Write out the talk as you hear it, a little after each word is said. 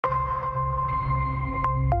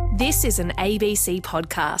This is an ABC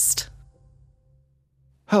podcast.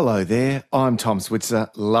 Hello there, I'm Tom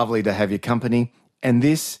Switzer. Lovely to have your company. And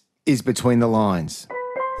this is Between the Lines.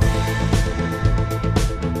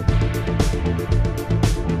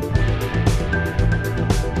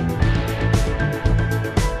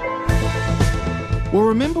 Well,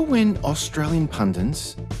 remember when Australian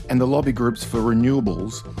pundits and the lobby groups for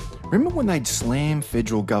renewables, remember when they'd slam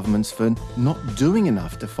federal governments for not doing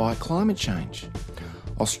enough to fight climate change?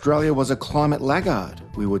 Australia was a climate laggard,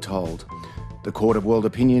 we were told. The Court of World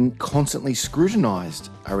Opinion constantly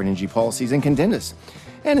scrutinised our energy policies and condemned us.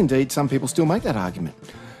 And indeed, some people still make that argument.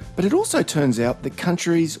 But it also turns out that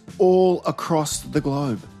countries all across the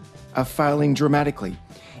globe are failing dramatically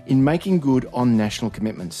in making good on national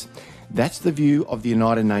commitments. That's the view of the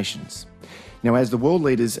United Nations. Now, as the world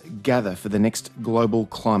leaders gather for the next Global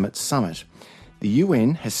Climate Summit, the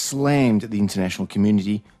UN has slammed the international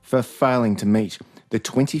community for failing to meet the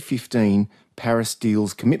 2015 Paris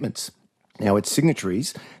Deal's commitments. Now, its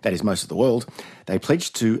signatories, that is most of the world, they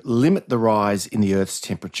pledged to limit the rise in the Earth's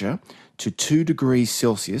temperature to 2 degrees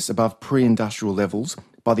Celsius above pre-industrial levels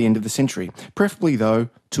by the end of the century, preferably, though,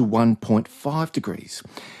 to 1.5 degrees.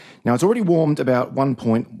 Now, it's already warmed about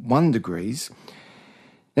 1.1 degrees.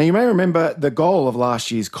 Now, you may remember the goal of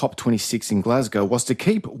last year's COP26 in Glasgow was to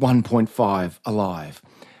keep 1.5 alive.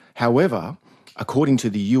 However, according to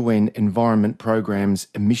the UN Environment Programme's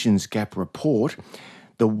Emissions Gap Report,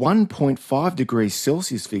 the 1.5 degrees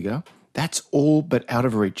Celsius figure, that's all but out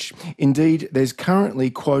of reach. Indeed, there's currently,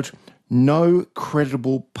 quote, no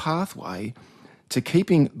credible pathway to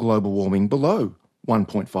keeping global warming below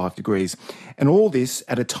 1.5 degrees. And all this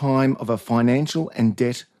at a time of a financial and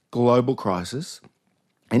debt global crisis,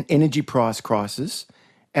 an energy price crisis,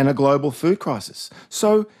 and a global food crisis.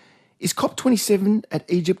 So is COP27 at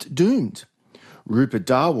Egypt doomed? Rupert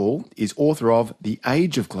Darwall is author of The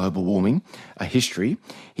Age of Global Warming, A History.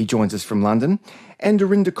 He joins us from London. And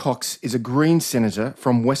Dorinda Cox is a Green senator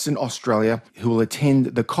from Western Australia who will attend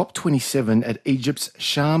the COP27 at Egypt's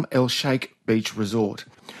Sharm el-Sheikh beach resort.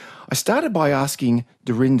 I started by asking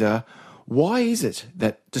Dorinda, why is it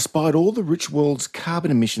that despite all the rich world's carbon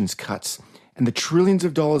emissions cuts and the trillions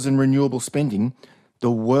of dollars in renewable spending,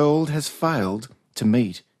 the world has failed to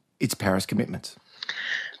meet its Paris commitments?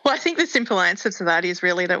 Well, I think the simple answer to that is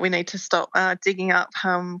really that we need to stop digging up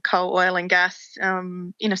coal, oil and gas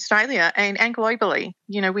in Australia and globally.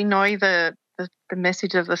 You know, we know the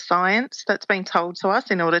message of the science that's been told to us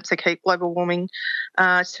in order to keep global warming to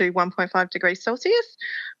 1.5 degrees Celsius.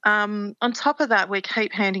 On top of that, we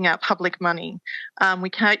keep handing out public money. We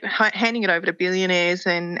keep handing it over to billionaires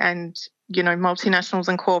and you know, multinationals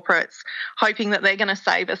and corporates, hoping that they're going to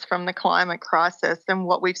save us from the climate crisis. And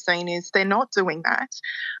what we've seen is they're not doing that.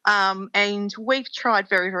 And we've tried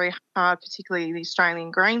very, very hard, particularly the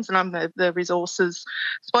Australian Greens, and I'm the resources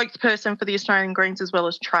spokesperson for the Australian Greens as well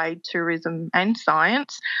as trade, tourism and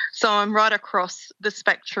science. So I'm right across the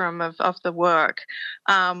spectrum of the work.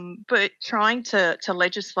 But trying to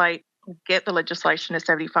legislate, get the legislation to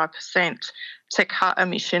 75% to cut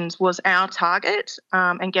emissions was our target,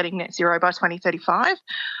 and getting net zero by 2035.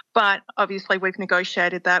 But obviously we've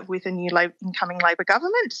negotiated that with a new incoming Labor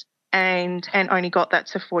government and only got that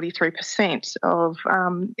to 43% of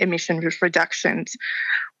emission reductions.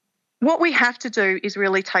 What we have to do is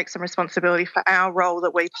really take some responsibility for our role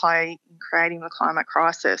that we play in creating the climate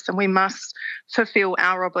crisis, and we must fulfil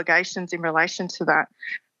our obligations in relation to that.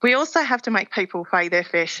 We also have to make people pay their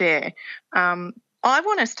fair share. I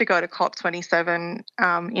want us to go to COP27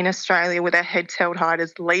 in Australia with our heads held high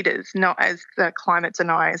as leaders, not as the climate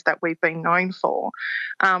deniers that we've been known for.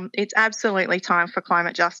 It's absolutely time for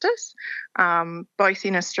climate justice, both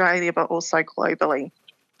in Australia but also globally.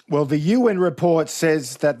 Well, the UN report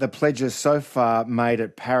says that the pledges so far made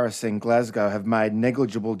at Paris and Glasgow have made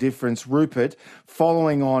negligible difference. Rupert,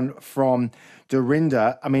 following on from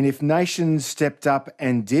Dorinda, I mean, if nations stepped up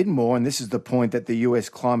and did more, and this is the point that the US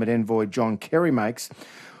climate envoy John Kerry makes,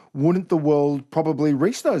 wouldn't the world probably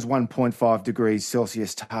reach those 1.5 degrees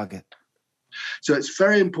Celsius target? So it's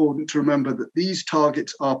very important to remember that these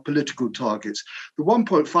targets are political targets. The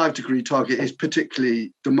 1.5 degree target is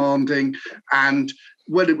particularly demanding, and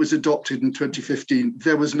when it was adopted in 2015,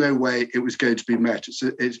 there was no way it was going to be met.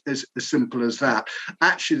 It's as simple as that.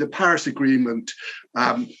 Actually, the Paris Agreement,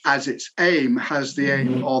 as its aim, has the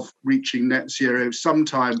aim of reaching net zero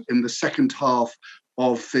sometime in the second half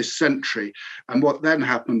of this century. And what then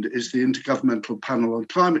happened is the Intergovernmental Panel on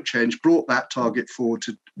Climate Change brought that target forward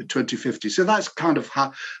to 2050. So that's kind of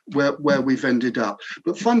where we've ended up.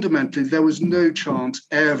 But fundamentally, there was no chance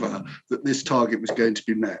ever that this target was going to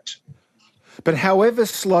be met. But however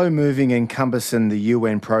slow-moving and cumbersome the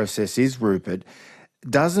UN process is, Rupert,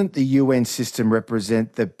 doesn't the UN system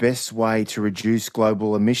represent the best way to reduce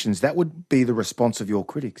global emissions? That would be the response of your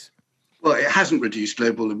critics. Well, it hasn't reduced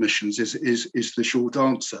global emissions, is the short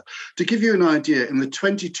answer. To give you an idea, in the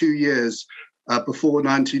 22 years before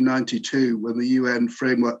 1992, when the UN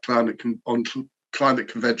Framework Climate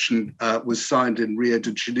Convention was signed in Rio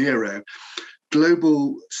de Janeiro,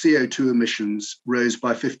 global CO2 emissions rose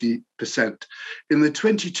by 50%. In the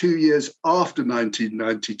 22 years after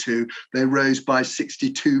 1992, they rose by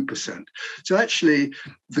 62%. So actually,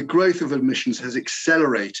 the growth of emissions has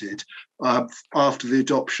accelerated after the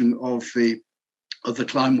adoption of the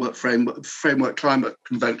Framework Climate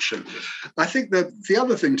Convention. I think that the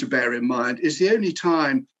other thing to bear in mind is the only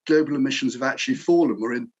time global emissions have actually fallen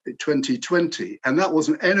were in 2020. And that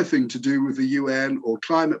wasn't anything to do with the UN or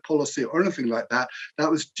climate policy or anything like that. That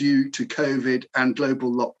was due to COVID and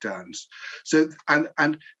global lockdowns. So,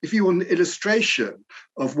 and if you want an illustration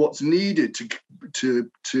of what's needed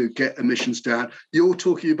to get emissions down, you're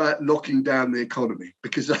talking about locking down the economy,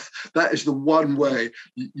 because that is the one way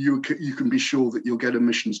you can be sure that you'll get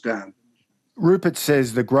emissions down. Rupert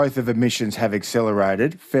says the growth of emissions have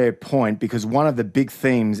accelerated. Fair point, because one of the big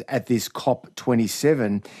themes at this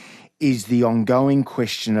COP27 is the ongoing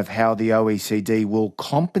question of how the OECD will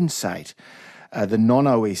compensate the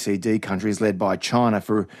non-OECD countries led by China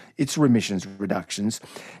for its emissions reductions.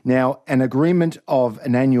 Now, an agreement of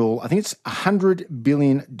an annual, I think it's $100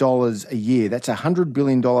 billion a year. That's a $100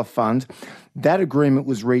 billion fund. That agreement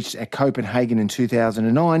was reached at Copenhagen in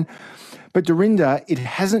 2009. But Dorinda, it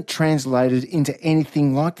hasn't translated into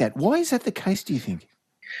anything like that. Why is that the case, do you think?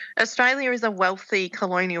 Australia is a wealthy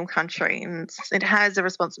colonial country, and it has a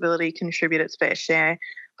responsibility to contribute its fair share,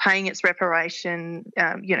 paying its reparation,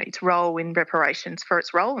 its role in reparations for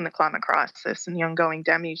its role in the climate crisis and the ongoing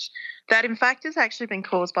damage that, in fact, has actually been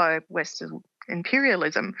caused by Western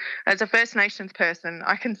imperialism. As a First Nations person,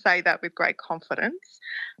 I can say that with great confidence.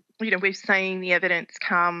 We've seen the evidence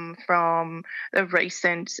come from the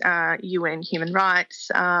recent UN Human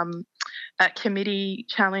Rights Committee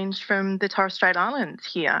challenge from the Torres Strait Islands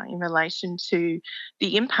here in relation to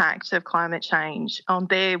the impact of climate change on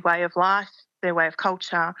their way of life, their way of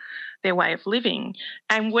culture, their way of living.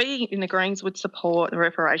 And we in the Greens would support the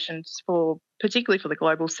reparations particularly for the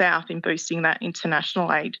Global South, in boosting that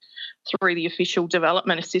international aid through the official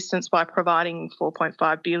development assistance by providing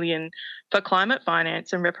 $4.5 billion for climate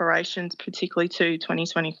finance and reparations, particularly to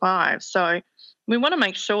 2025. So we want to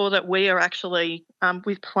make sure that we are actually,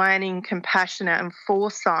 with planning, compassionate and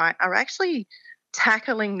foresight, are actually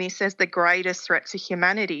tackling this as the greatest threat to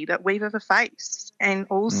humanity that we've ever faced, and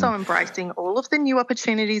also embracing all of the new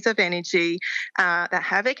opportunities of energy that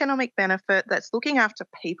have economic benefit, that's looking after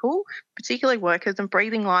people, particularly workers, and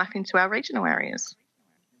breathing life into our regional areas.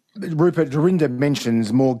 Rupert, Dorinda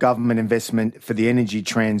mentions more government investment for the energy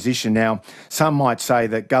transition. Now, some might say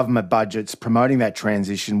that government budgets promoting that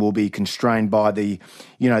transition will be constrained by the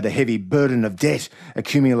heavy burden of debt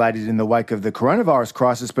accumulated in the wake of the coronavirus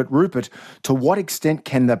crisis. But Rupert, to what extent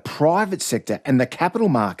can the private sector and the capital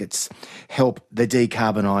markets help the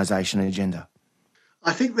decarbonisation agenda?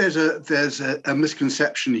 I think there's a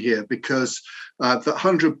misconception here, because the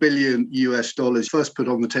 $100 billion first put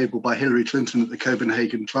on the table by Hillary Clinton at the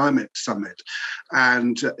Copenhagen Climate Summit,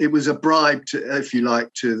 and it was a bribe, if you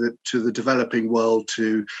like, to the developing world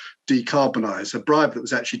to decarbonise, a bribe that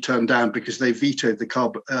was actually turned down because they vetoed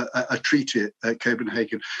a treaty at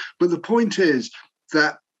Copenhagen. But the point is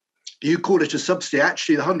that you call it a subsidy.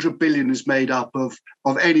 Actually, the $100 billion is made up of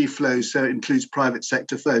any flows, so it includes private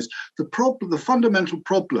sector flows. The fundamental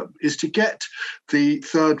problem is to get the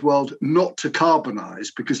third world not to carbonise,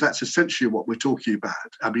 because that's essentially what we're talking about.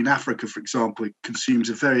 I mean, Africa, for example, consumes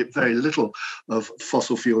a very, very little of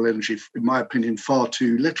fossil fuel energy, in my opinion, far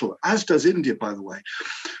too little, as does India, by the way.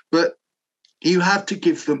 But you have to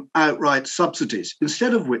give them outright subsidies,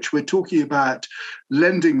 instead of which we're talking about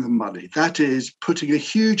lending them money. That is, putting a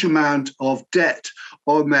huge amount of debt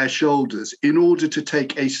on their shoulders in order to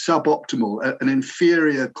take a suboptimal, an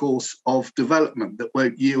inferior course of development that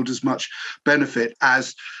won't yield as much benefit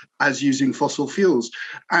as using fossil fuels.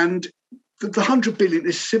 And the $100 billion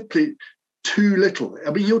is simply too little. I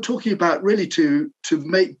mean, you're talking about really to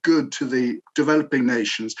make good to the developing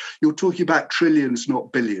nations. You're talking about trillions,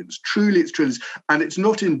 not billions. Truly, it's trillions. And it's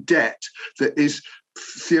not in debt that is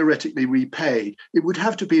theoretically repaid. It would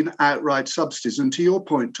have to be in outright subsidies. And to your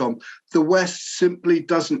point, Tom, the West simply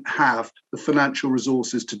doesn't have the financial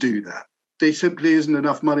resources to do that. There simply isn't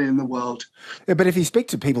enough money in the world. Yeah, but if you speak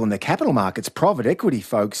to people in the capital markets, private equity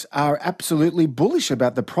folks are absolutely bullish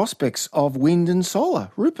about the prospects of wind and solar.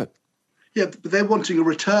 Rupert? Yeah, but they're wanting a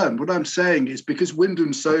return. What I'm saying is because wind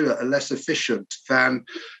and solar are less efficient than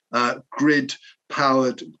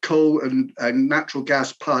grid-powered coal and natural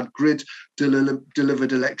gas-powered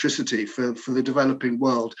grid-delivered electricity for the developing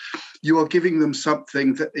world, you are giving them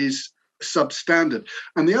something that is substandard.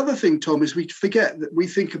 And the other thing, Tom, is we forget that we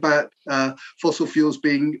think about fossil fuels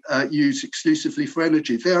being used exclusively for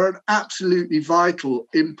energy. They are an absolutely vital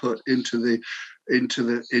input into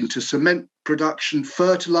cement production,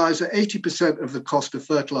 fertilizer. 80% of the cost of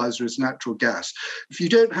fertilizer is natural gas. If you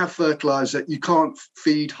don't have fertilizer, you can't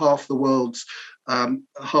feed half the world's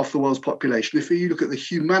population. If you look at the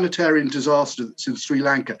humanitarian disaster that's in Sri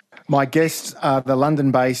Lanka. My guests are the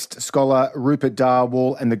London-based scholar Rupert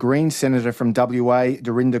Darwall and the Green Senator from WA,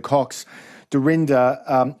 Dorinda Cox.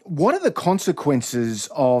 Dorinda, what are the consequences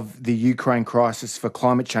of the Ukraine crisis for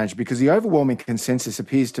climate change? Because the overwhelming consensus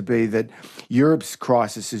appears to be that Europe's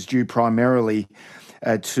crisis is due primarily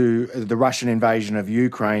to the Russian invasion of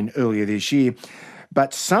Ukraine earlier this year.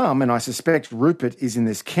 But some, and I suspect Rupert is in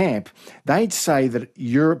this camp, they'd say that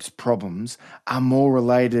Europe's problems are more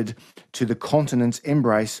related to the continent's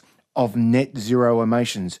embrace of net zero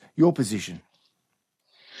emissions. Your position?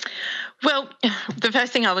 Well, the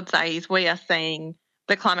first thing I would say is we are seeing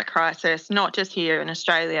the climate crisis, not just here in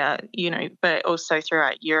Australia, but also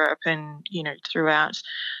throughout Europe and, throughout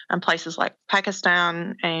places like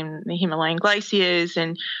Pakistan and the Himalayan glaciers.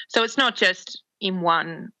 And so it's not just in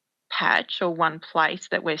one patch or one place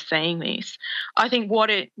that we're seeing this. I think what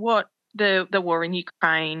the war in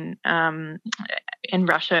Ukraine and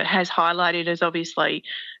Russia has highlighted is obviously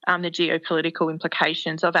the geopolitical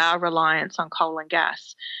implications of our reliance on coal and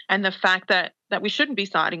gas, and the fact that we shouldn't be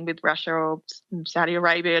siding with Russia or Saudi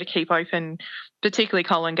Arabia to keep open, particularly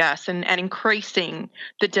coal and gas, and increasing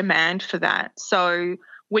the demand for that. So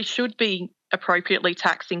we should be appropriately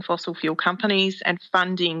taxing fossil fuel companies and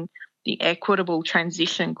funding the equitable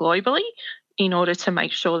transition globally in order to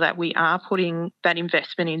make sure that we are putting that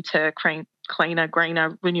investment into cleaner,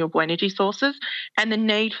 greener, renewable energy sources. And the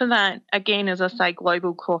need for that, again, as I say,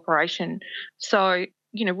 global cooperation. So,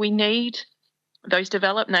 we need those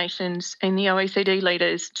developed nations and the OECD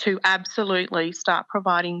leaders to absolutely start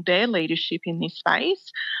providing their leadership in this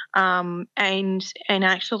space and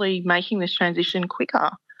actually making this transition quicker.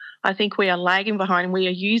 I think we are lagging behind. We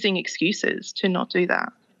are using excuses to not do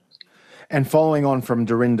that. And following on from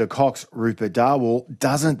Dorinda Cox, Rupert Darwall,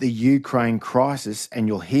 doesn't the Ukraine crisis, and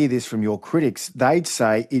you'll hear this from your critics, they'd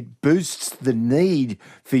say it boosts the need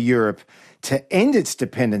for Europe to end its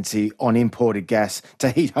dependency on imported gas to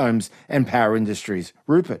heat homes and power industries.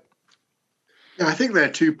 Rupert? Yeah, I think there are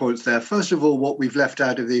 2 points there. First of all, what we've left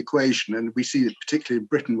out of the equation, and we see it particularly in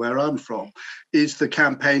Britain, where I'm from, is the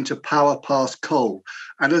campaign to power past coal.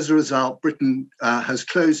 And as a result, Britain has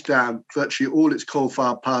closed down virtually all its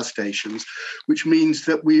coal-fired power stations, which means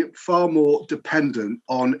that we're far more dependent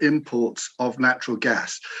on imports of natural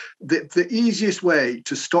gas. The easiest way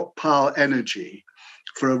to stockpile energy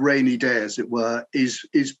for a rainy day, as it were, is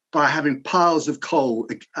by having piles of coal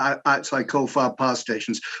outside coal-fired power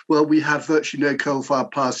stations. Well, we have virtually no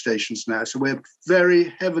coal-fired power stations now, so we're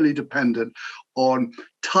very heavily dependent on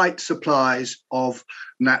tight supplies of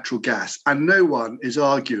natural gas. And no one is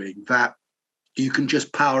arguing that you can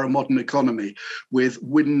just power a modern economy with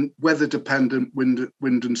weather-dependent wind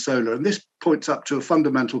and solar. And this points up to a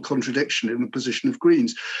fundamental contradiction in the position of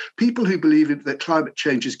Greens. People who believe that climate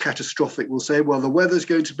change is catastrophic will say, well, the weather's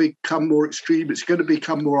going to become more extreme, it's going to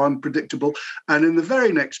become more unpredictable. And in the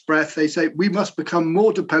very next breath, they say, we must become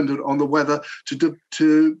more dependent on the weather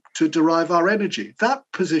to derive our energy. That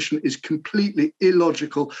position is completely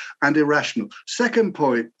illogical and irrational. Second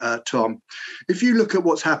point, Tom, if you look at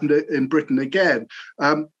what's happened in Britain again,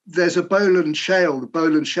 there's a Boland Shale, the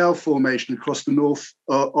Boland Shale formation across the north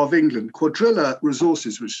of England. Quadrilla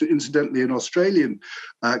Resources, which is incidentally an Australian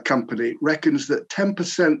company, reckons that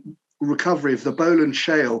 10% recovery of the Boland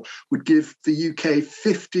Shale would give the UK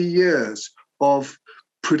 50 years of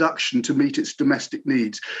production to meet its domestic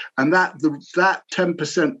needs. And that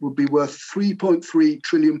 10% would be worth £3.3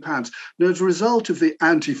 trillion. Now, as a result of the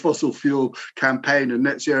anti-fossil fuel campaign and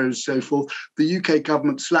net zero and so forth, the UK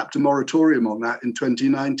government slapped a moratorium on that in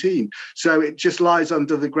 2019. So it just lies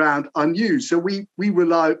under the ground unused. So we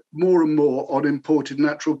rely more and more on imported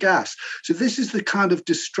natural gas. So this is the kind of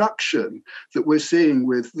destruction that we're seeing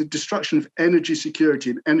with the destruction of energy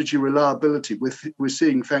security and energy reliability we're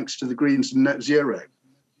seeing thanks to the Greens and net zero.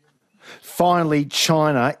 Finally,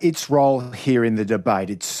 China, its role here in the debate.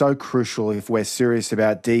 It's so crucial if we're serious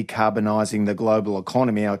about decarbonising the global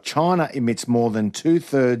economy. Now, China emits more than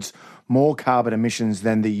 2/3 more carbon emissions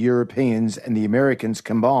than the Europeans and the Americans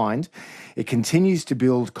combined. It continues to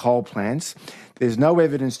build coal plants. There's no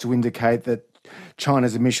evidence to indicate that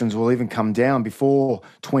China's emissions will even come down before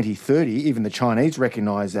 2030. Even the Chinese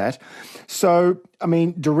recognise that. So, I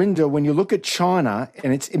mean, Dorinda, when you look at China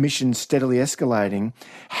and its emissions steadily escalating,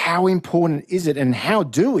 how important is it, and how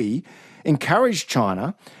do we encourage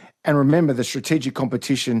China? And remember, the strategic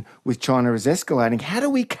competition with China is escalating. How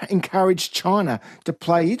do we encourage China to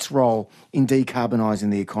play its role in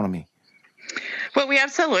decarbonising the economy? Well, we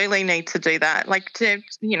absolutely need to do that.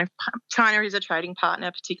 China is a trading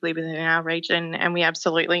partner, particularly within our region, and we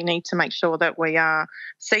absolutely need to make sure that we are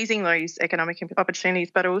seizing those economic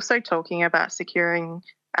opportunities, but also talking about securing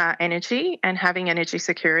energy and having energy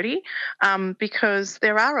security, because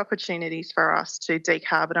there are opportunities for us to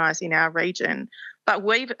decarbonise in our region. But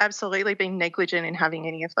we've absolutely been negligent in having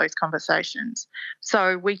any of those conversations.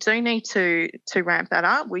 So we do need to ramp that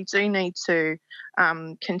up. We do need to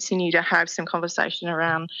continue to have some conversation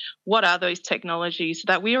around what are those technologies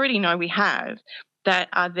that we already know we have that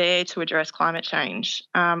are there to address climate change.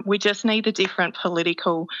 We just need the different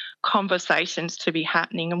political conversations to be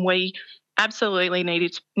happening, and we absolutely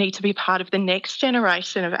need to be part of the next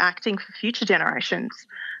generation of acting for future generations.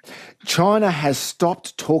 China has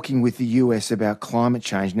stopped talking with the US about climate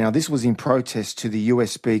change. Now, this was in protest to the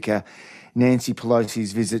US Speaker Nancy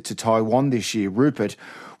Pelosi's visit to Taiwan this year. Rupert,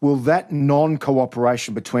 will that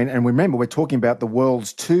non-cooperation between, and remember, we're talking about the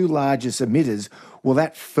world's two largest emitters, will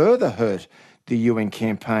that further hurt the UN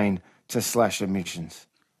campaign to slash emissions?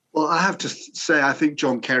 Well, I have to say, I think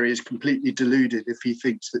John Kerry is completely deluded if he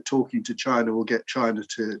thinks that talking to China will get China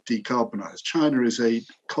to decarbonise. China is a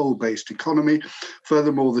coal-based economy.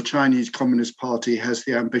 Furthermore, the Chinese Communist Party has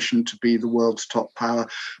the ambition to be the world's top power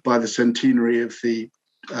by the centenary of the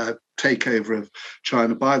takeover of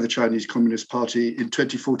China by the Chinese Communist Party in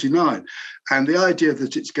 2049. And the idea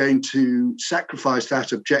that it's going to sacrifice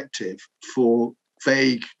that objective for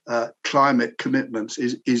vague climate commitments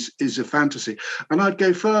is a fantasy. And I'd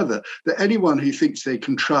go further, that anyone who thinks they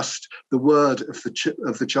can trust the word of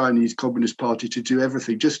the Chinese Communist Party to do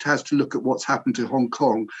everything just has to look at what's happened to Hong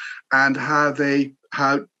Kong and how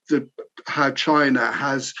China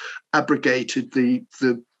has abrogated the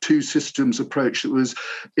two systems approach that was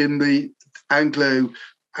in the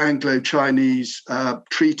Anglo-Chinese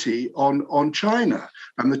treaty on China,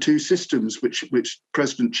 and the two systems which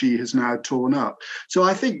President Xi has now torn up. So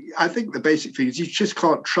I think the basic thing is you just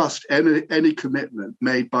can't trust any commitment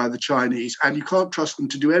made by the Chinese, and you can't trust them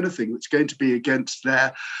to do anything that's going to be against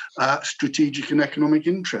their strategic and economic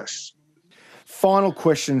interests. Final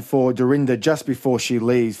question for Dorinda, just before she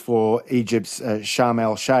leaves for Egypt's Sharm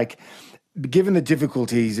el-Sheikh. Given the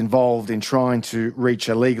difficulties involved in trying to reach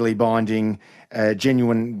a legally binding,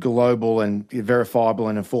 genuine, global and verifiable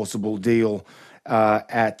and enforceable deal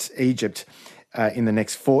at Egypt in the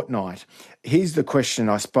next fortnight, here's the question,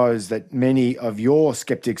 I suppose, that many of your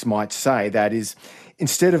sceptics might say, that is,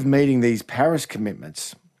 instead of meeting these Paris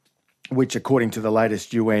commitments, which according to the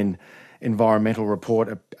latest UN environmental report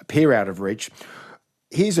appear out of reach,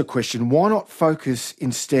 here's a question: why not focus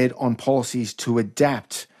instead on policies to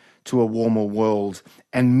adapt to a warmer world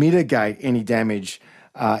and mitigate any damage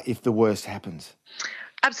if the worst happens?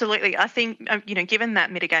 Absolutely. I think, given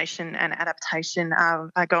that mitigation and adaptation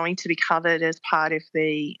are going to be covered as part of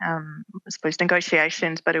the,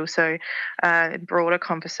 negotiations, but also broader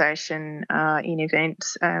conversation in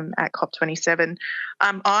events at COP27,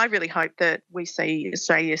 I really hope that we see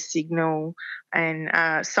Australia signal and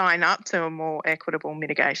sign up to a more equitable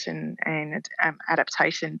mitigation and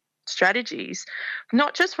adaptation strategies,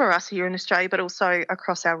 not just for us here in Australia, but also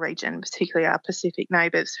across our region, particularly our Pacific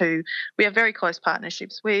neighbours, who we have very close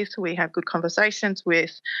partnerships with, we have good conversations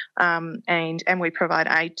with, and we provide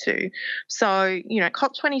aid to. So,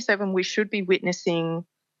 COP27, we should be witnessing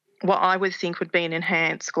what I would think would be an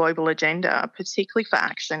enhanced global agenda, particularly for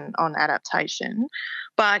action on adaptation.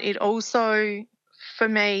 But it also, for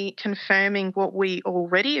me, confirming what we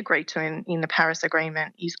already agreed to in the Paris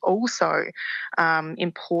Agreement is also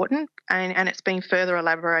important, and it's been further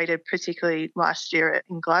elaborated, particularly last year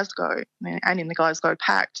in Glasgow and in the Glasgow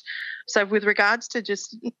Pact. So with regards to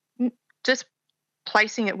just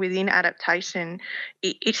placing it within adaptation,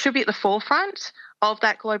 it should be at the forefront of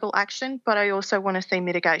that global action, but I also want to see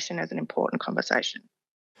mitigation as an important conversation.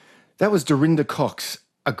 That was Dorinda Cox,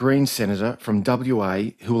 a Green senator from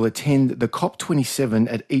WA who will attend the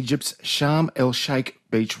COP27 at Egypt's Sharm el-Sheikh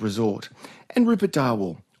beach resort, and Rupert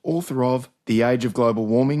Darwell, author of The Age of Global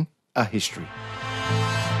Warming, A History.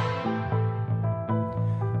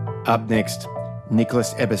 Up next,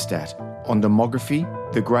 Nicholas Eberstadt on demography,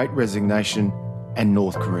 the Great Resignation and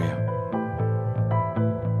North Korea.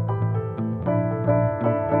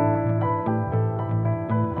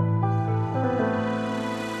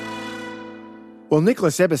 Well,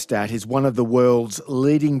 Nicholas Eberstadt is one of the world's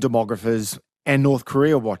leading demographers and North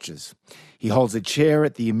Korea watchers. He holds a chair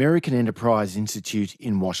at the American Enterprise Institute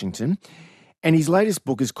in Washington, and his latest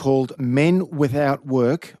book is called Men Without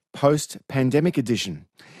Work, Post-Pandemic Edition.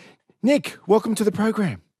 Nick, welcome to the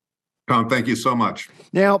program. Tom, thank you so much.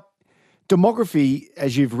 Now, demography,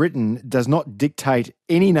 as you've written, does not dictate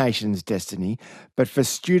any nation's destiny, but for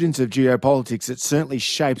students of geopolitics, it certainly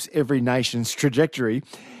shapes every nation's trajectory.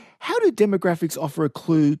 How do demographics offer a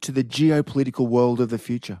clue to the geopolitical world of the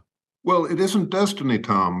future? Well, it isn't destiny,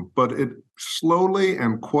 Tom, but it slowly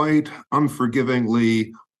and quite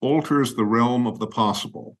unforgivingly alters the realm of the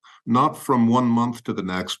possible, not from one month to the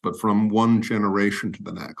next, but from one generation to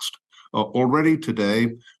the next. Already today,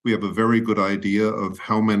 we have a very good idea of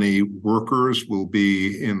how many workers will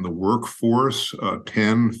be in the workforce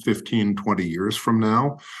 10, 15, 20 years from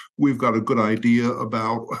now. We've got a good idea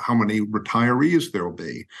about how many retirees there will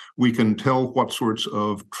be. We can tell what sorts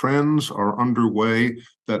of trends are underway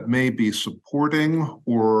that may be supporting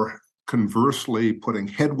or conversely putting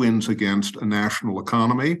headwinds against a national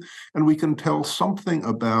economy, and we can tell something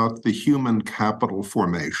about the human capital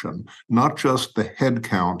formation, not just the head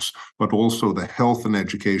counts, but also the health and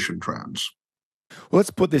education trends. Well,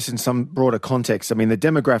 let's put this in some broader context. I mean, the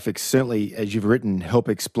demographics certainly, as you've written, help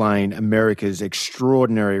explain America's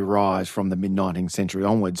extraordinary rise from the mid-19th century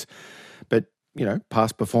onwards. But,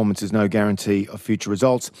 past performance is no guarantee of future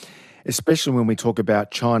results, especially when we talk about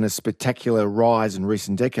China's spectacular rise in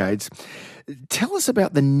recent decades. Tell us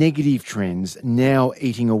about the negative trends now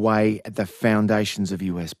eating away at the foundations of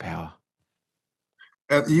US power.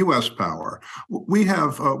 At U.S. power, we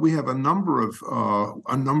have a number of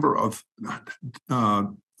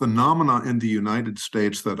phenomena in the United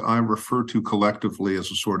States that I refer to collectively as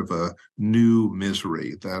a sort of a new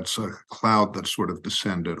misery. That's a cloud that sort of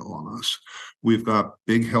descended on us. We've got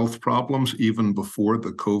big health problems even before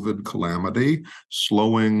the COVID calamity,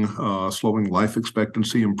 slowing life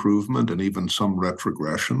expectancy improvement and even some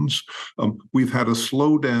retrogressions. We've had a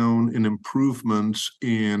slowdown in improvements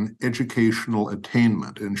in educational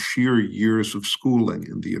attainment and sheer years of schooling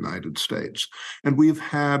in the United States. And we have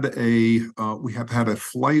had a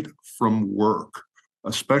flight from work,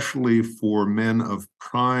 especially for men of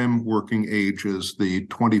prime working ages, the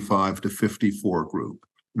 25 to 54 group.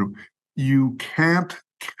 You can't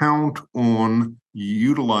count on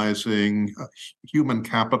utilizing human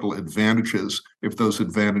capital advantages if those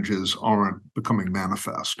advantages aren't becoming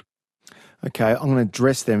manifest. Okay, I'm going to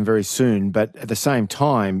address them very soon, but at the same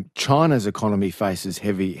time, China's economy faces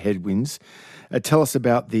heavy headwinds. Tell us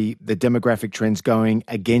about the demographic trends going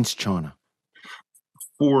against China.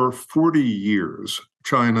 For 40 years,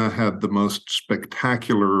 China had the most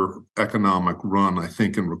spectacular economic run, I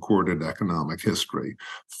think, in recorded economic history.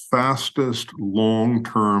 Fastest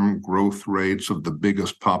long-term growth rates of the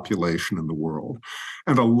biggest population in the world.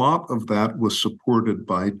 And a lot of that was supported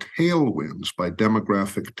by tailwinds, by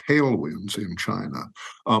demographic tailwinds in China.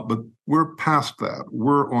 But we're past that.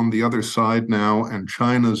 We're on the other side now, and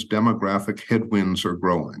China's demographic headwinds are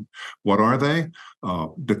growing. What are they?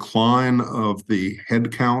 Decline of the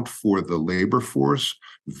headcount for the labor force,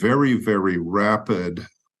 very, very rapid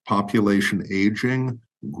population aging,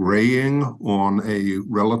 graying on a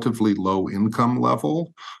relatively low income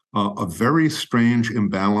level, a very strange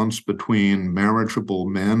imbalance between marriageable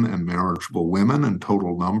men and marriageable women in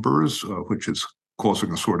total numbers, which is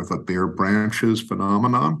causing a sort of a bare branches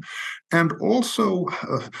phenomenon, and also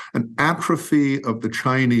an atrophy of the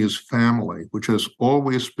Chinese family, which has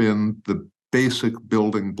always been the basic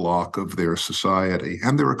building block of their society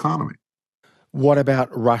and their economy. What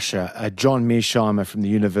about Russia? John Mearsheimer from the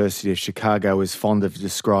University of Chicago is fond of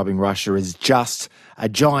describing Russia as just a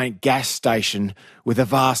giant gas station with a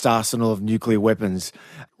vast arsenal of nuclear weapons.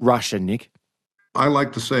 Russia, Nick? I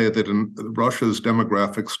like to say that in Russia's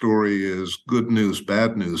demographic story is good news,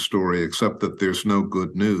 bad news story, except that there's no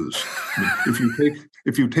good news.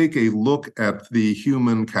 If you take a look at the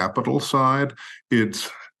human capital side, it's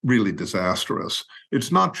really disastrous.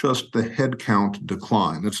 It's not just the headcount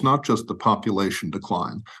decline. It's not just the population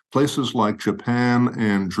decline. Places like Japan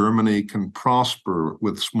and Germany can prosper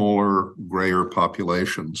with smaller, grayer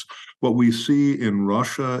populations. What we see in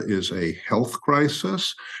Russia is a health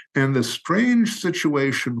crisis and the strange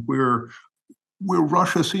situation where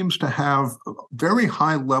Russia seems to have very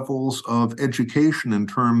high levels of education in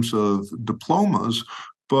terms of diplomas,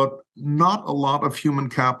 but not a lot of human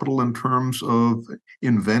capital in terms of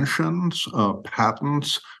inventions,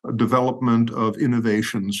 patents, development of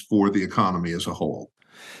innovations for the economy as a whole.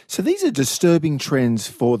 So these are disturbing trends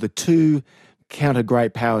for the two counter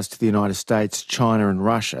great powers to the United States, China and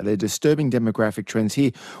Russia. They're disturbing demographic trends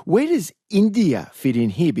here. Where does India fit in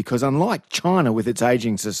here? Because unlike China with its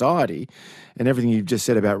ageing society and everything you've just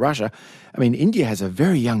said about Russia, I mean, India has a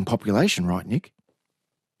very young population, right, Nick?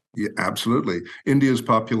 Yeah, absolutely. India's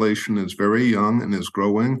population is very young and is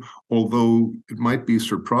growing, although it might be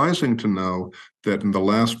surprising to know that in the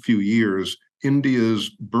last few years, India's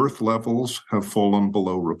birth levels have fallen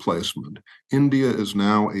below replacement. India is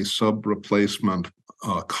now a sub-replacement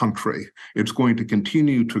country. It's going to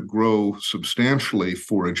continue to grow substantially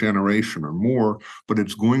for a generation or more, but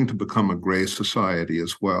it's going to become a gray society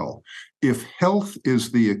as well. If health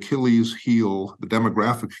is the Achilles heel, the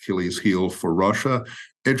demographic Achilles heel for Russia,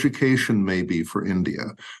 education may be for India.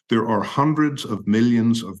 There are hundreds of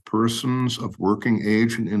millions of persons of working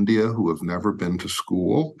age in India who have never been to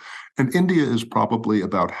school, and India is probably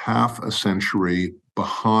about half a century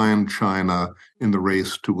behind China in the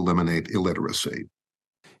race to eliminate illiteracy.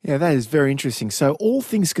 Yeah, that is very interesting. So all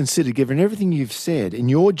things considered, given everything you've said, in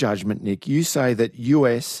your judgment, Nick, you say that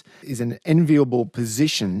US is an enviable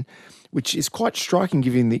position, which is quite striking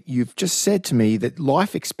given that you've just said to me that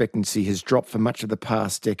life expectancy has dropped for much of the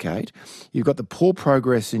past decade. You've got the poor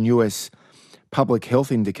progress in US public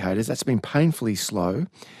health indicators. That's been painfully slow.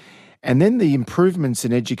 And then the improvements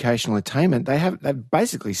in educational attainment, they've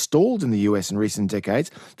basically stalled in the US in recent decades.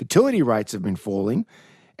 Fertility rates have been falling,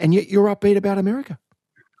 and yet you're upbeat about America.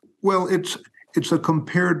 Well, it's a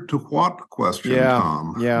compared to what question,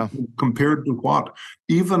 Tom. Yeah. Compared to what?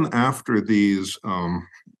 Even after these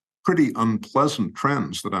pretty unpleasant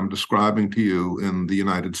trends that I'm describing to you in the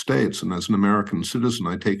United States, and as an American citizen,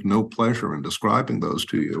 I take no pleasure in describing those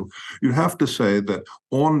to you, you have to say that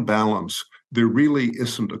on balance, there really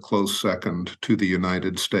isn't a close second to the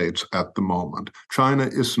United States at the moment. China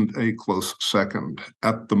isn't a close second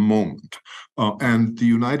at the moment. And the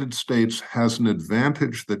United States has an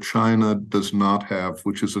advantage that China does not have,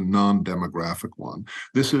 which is a non-demographic one.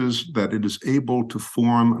 This is that it is able to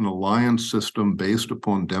form an alliance system based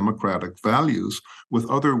upon democratic values with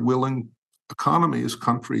other willing economies,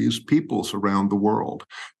 countries, peoples around the world.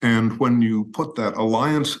 And when you put that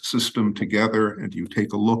alliance system together and you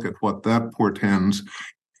take a look at what that portends,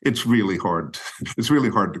 it's really hard. It's really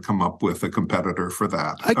hard to come up with a competitor for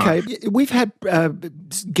that. Okay, we've had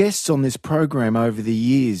guests on this program over the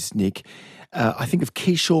years, Nick. I think of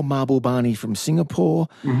Kishore Mahbubani from Singapore,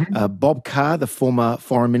 Bob Carr, the former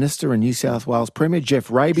Foreign Minister and New South Wales Premier,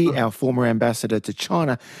 Jeff Raby, our former ambassador to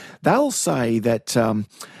China. They'll say that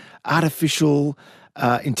artificial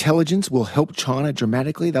intelligence will help China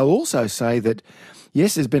dramatically. They'll also say that,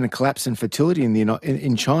 yes, there's been a collapse in fertility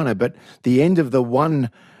in China, but the end of the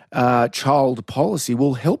one-child policy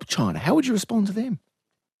will help China. How would you respond to them?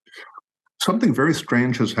 Something very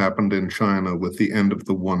strange has happened in China with the end of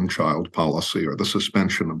the one-child policy or the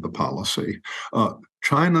suspension of the policy.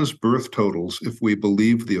 China's birth totals, if we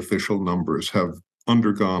believe the official numbers, have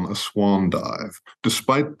undergone a swan dive,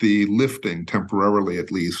 despite the lifting, temporarily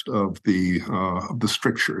at least, of the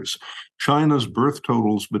strictures. China's birth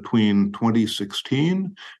totals between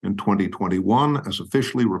 2016 and 2021, as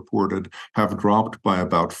officially reported, have dropped by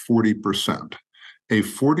about 40%. A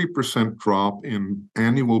 40% drop in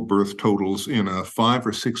annual birth totals in a 5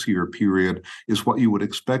 or 6 year period is what you would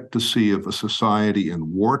expect to see of a society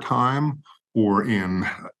in wartime, or in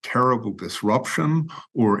terrible disruption,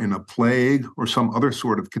 or in a plague, or some other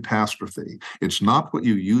sort of catastrophe. It's not what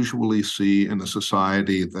you usually see in a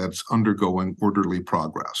society that's undergoing orderly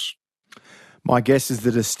progress. My guest is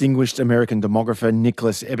the distinguished American demographer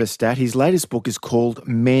Nicholas Eberstadt. His latest book is called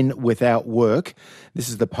Men Without Work. This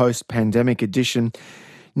is the post-pandemic edition.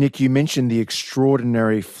 Nick, you mentioned the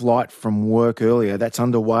extraordinary flight from work earlier. That's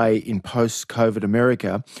underway in post-COVID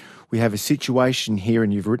America. We have a situation here,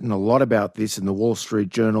 and you've written a lot about this in the Wall Street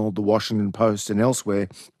Journal, the Washington Post, and elsewhere.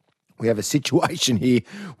 We have a situation here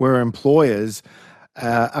where employers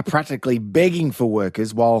are practically begging for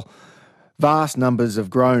workers while vast numbers of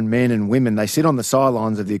grown men and women, they sit on the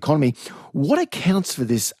sidelines of the economy. What accounts for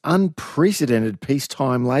this unprecedented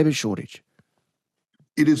peacetime labour shortage?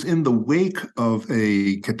 It is in the wake of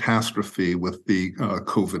a catastrophe with the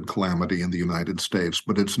COVID calamity in the United States,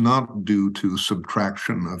 but it's not due to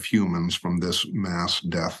subtraction of humans from this mass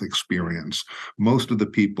death experience. Most of the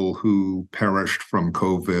people who perished from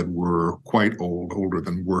COVID were quite old, older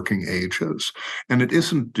than working ages. And it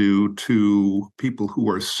isn't due to people who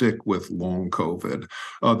are sick with long COVID.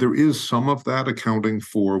 There is some of that accounting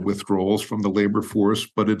for withdrawals from the labor force,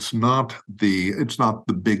 but it's not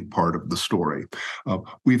the big part of the story.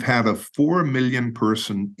 We've had a 4 million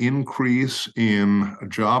person increase in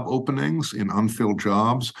job openings, in unfilled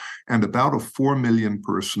jobs, and about a 4 million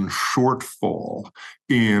person shortfall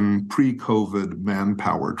in pre-COVID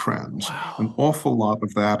manpower trends. Wow. An awful lot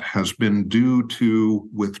of that has been due to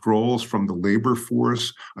withdrawals from the labor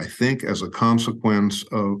force, I think as a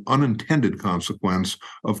unintended consequence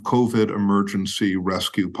of COVID emergency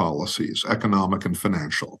rescue policies, economic and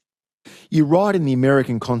financial. You write in the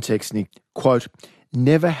American context, Nick, quote,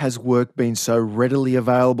 "Never has work been so readily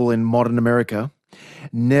available in modern America.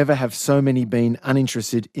 Never have so many been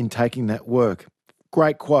uninterested in taking that work."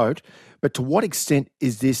 Great quote, but to what extent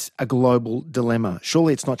is this a global dilemma?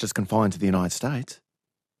 Surely it's not just confined to the United States.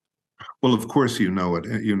 Well, of course, you know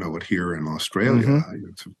it here in Australia. Mm-hmm.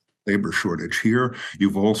 It's a labor shortage here.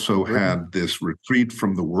 You've also had this retreat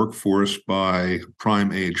from the workforce by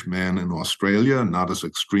prime age men in Australia, not as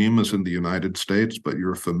extreme as in the United States, but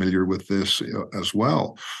you're familiar with this as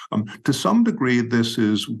well. To some degree, this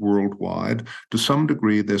is worldwide. To some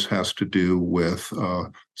degree, this has to do with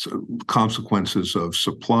consequences of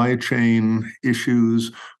supply chain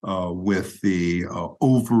issues, with the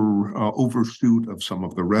overshoot of some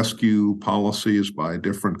of the rescue policies by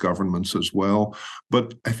different governments as well.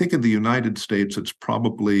 But I think in the United States, it's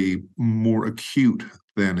probably more acute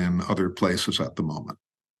than in other places at the moment.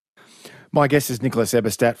 My guest is Nicholas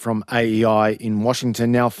Eberstadt from AEI in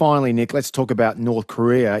Washington. Now, finally, Nick, let's talk about North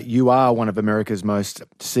Korea. You are one of America's most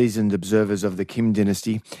seasoned observers of the Kim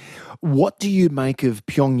dynasty. What do you make of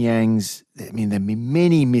Pyongyang's, there have been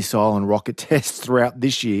many missile and rocket tests throughout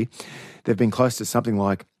this year. They've been close to something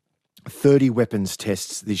like 30 weapons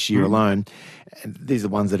tests this year alone. And these are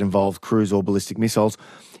the ones that involve cruise or ballistic missiles.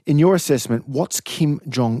 In your assessment, what's Kim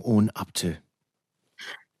Jong-un up to?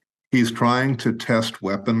 He's trying to test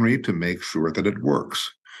weaponry to make sure that it works,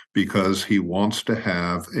 because he wants to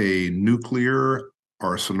have a nuclear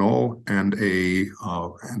arsenal and a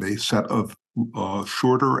set of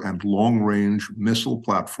shorter and long-range missile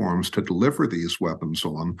platforms to deliver these weapons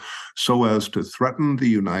on, so as to threaten the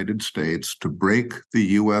United States, to break the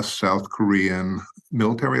U.S.-South Korean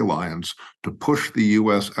military alliance, to push the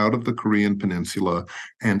U.S. out of the Korean Peninsula,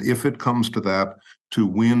 and if it comes to that, to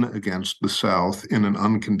win against the South in an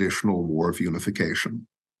unconditional war of unification.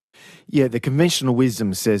 Yeah, the conventional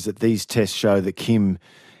wisdom says that these tests show that Kim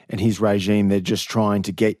and his regime, they're just trying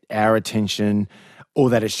to get our attention, or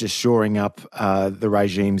that it's just shoring up the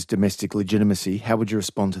regime's domestic legitimacy. How would you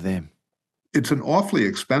respond to them? It's an awfully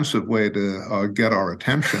expensive way to get our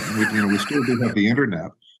attention. We still do have the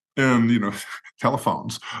internet and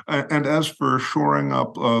telephones. And as for shoring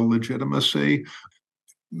up legitimacy,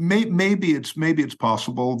 maybe it's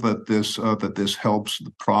possible that this helps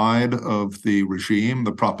the pride of the regime,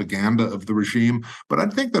 the propaganda of the regime. But I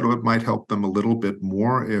think that it might help them a little bit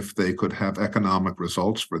more if they could have economic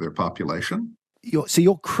results for their population.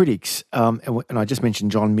 Your critics, and I just mentioned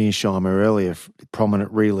John Mearsheimer earlier,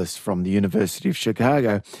 prominent realist from the University of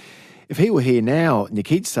Chicago. If he were here now, Nick,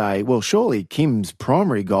 he'd say, well, surely Kim's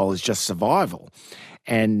primary goal is just survival.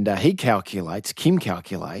 And Kim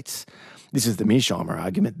calculates, this is the Mearsheimer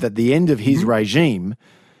argument, that the end of his regime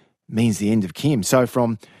means the end of Kim. So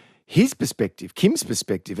from his perspective, Kim's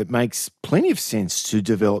perspective, it makes plenty of sense to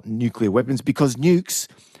develop nuclear weapons because nukes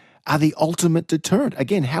are the ultimate deterrent.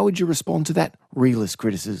 Again, how would you respond to that realist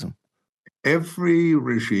criticism? Every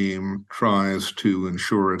regime tries to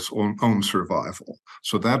ensure its own survival.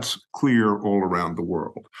 So that's clear all around the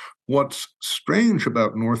world. What's strange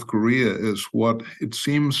about North Korea is what it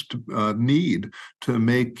seems to need to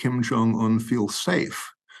make Kim Jong-un feel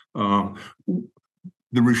safe.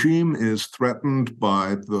 The regime is threatened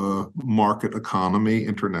by the market economy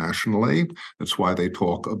internationally. That's why they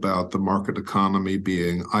talk about the market economy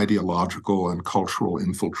being ideological and cultural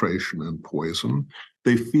infiltration and poison.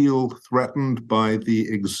 They feel threatened by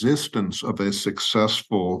the existence of a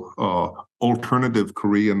successful alternative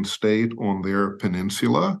Korean state on their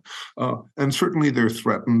peninsula. And certainly they're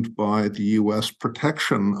threatened by the U.S.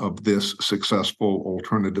 protection of this successful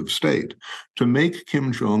alternative state. To make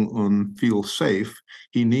Kim Jong-un feel safe,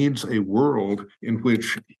 he needs a world in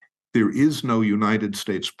which there is no United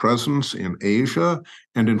States presence in Asia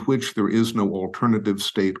and in which there is no alternative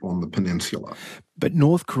state on the peninsula. But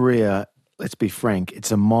North Korea, let's be frank,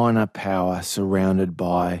 it's a minor power surrounded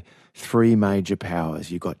by three major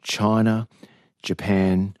powers. You've got China,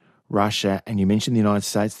 Japan, Russia, and you mentioned the United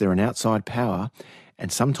States. They're an outside power,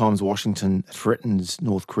 and sometimes Washington threatens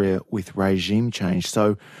North Korea with regime change.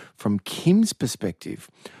 So from Kim's perspective,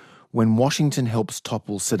 when Washington helps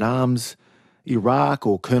topple Saddam's Iraq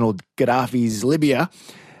or Colonel Gaddafi's Libya,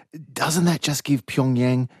 doesn't that just give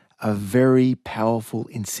Pyongyang a very powerful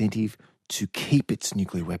incentive to keep its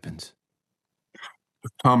nuclear weapons?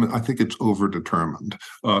 Tom, I think it's overdetermined.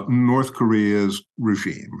 North Korea's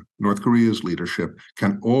regime, North Korea's leadership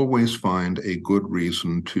can always find a good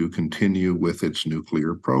reason to continue with its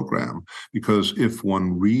nuclear program. Because if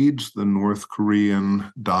one reads the North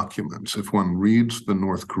Korean documents, if one reads the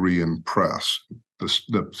North Korean press,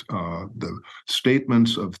 the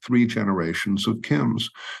statements of three generations of Kims,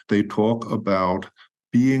 they talk about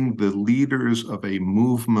being the leaders of a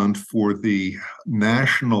movement for the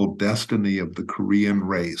national destiny of the Korean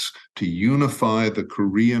race, to unify the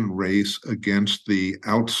Korean race against the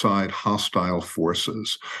outside hostile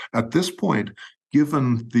forces. At this point,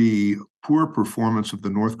 given the poor performance of the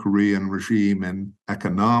North Korean regime in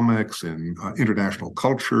economics and international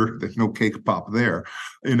culture, there's no cake pop there,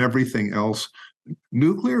 in everything else,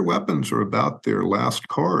 nuclear weapons are about their last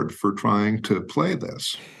card for trying to play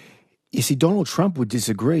this. You see, Donald Trump would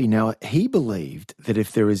disagree. Now, he believed that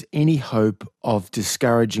if there is any hope of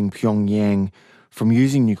discouraging Pyongyang from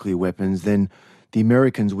using nuclear weapons, then the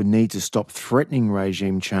Americans would need to stop threatening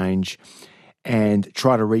regime change and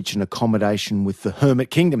try to reach an accommodation with the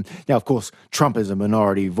Hermit Kingdom. Now, of course, Trump is a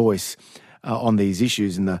minority voice on these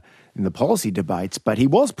issues in the policy debates, but he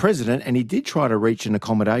was president and he did try to reach an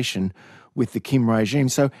accommodation with the Kim regime.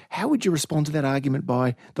 So how would you respond to that argument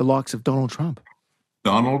by the likes of Donald Trump?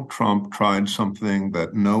 Donald Trump tried something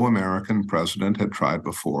that no American president had tried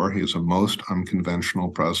before. He is a most unconventional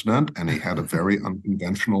president, and he had a very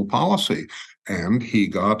unconventional policy. And he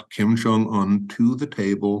got Kim Jong-un to the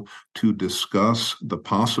table to discuss the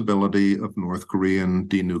possibility of North Korean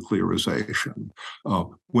denuclearization.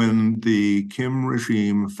 When the Kim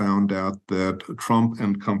regime found out that Trump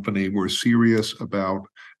and company were serious about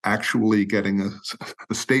actually getting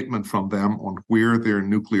a statement from them on where their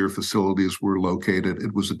nuclear facilities were located,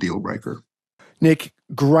 it was a deal breaker. Nick,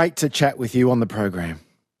 great to chat with you on the program.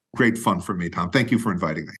 Great fun for me, Tom. Thank you for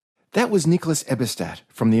inviting me. That was Nicholas Eberstadt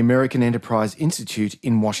from the American Enterprise Institute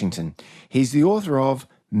in Washington. He's the author of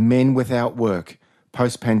Men Without Work,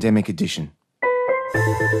 Post-Pandemic Edition.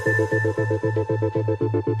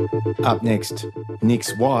 Up next,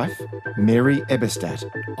 Nick's wife, Mary Eberstadt,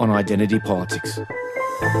 on identity politics.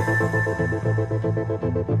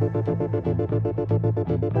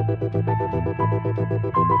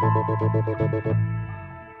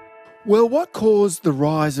 Well, what caused the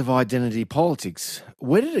rise of identity politics?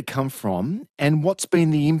 Where did it come from, and what's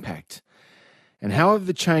been the impact? And how have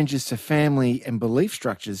the changes to family and belief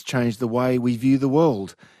structures changed the way we view the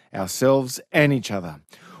world, ourselves and each other?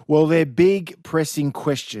 Well, they're big, pressing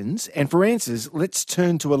questions, and for answers, let's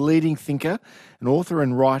turn to a leading thinker, an author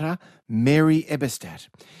and writer, Mary Eberstadt.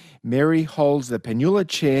 Mary holds the Penula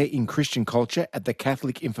Chair in Christian Culture at the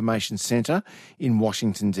Catholic Information Centre in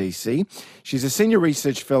Washington, D.C. She's a Senior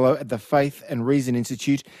Research Fellow at the Faith and Reason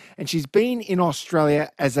Institute, and she's been in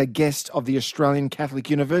Australia as a guest of the Australian Catholic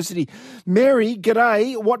University. Mary,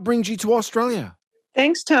 g'day. What brings you to Australia?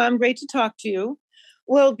 Thanks, Tom. Great to talk to you.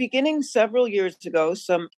 Well, beginning several years ago,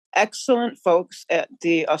 some excellent folks at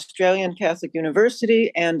the Australian Catholic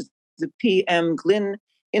University and the PM Glynn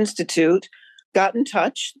Institute got in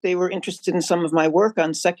touch. They were interested in some of my work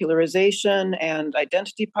on secularization and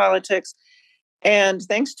identity politics. And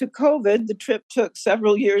thanks to COVID, the trip took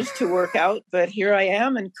several years to work out, but here I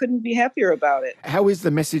am and couldn't be happier about it. How is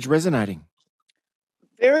the message resonating?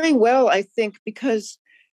 Very well, I think, because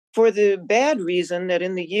for the bad reason that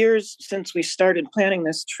in the years since we started planning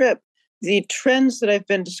this trip, the trends that I've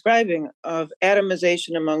been describing of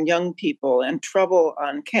atomization among young people and trouble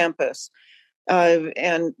on campus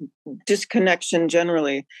and disconnection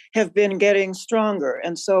generally have been getting stronger.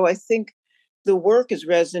 And so I think the work is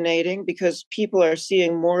resonating because people are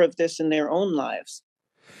seeing more of this in their own lives.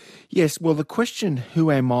 Yes, well, the question,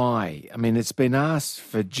 who am I? I mean, it's been asked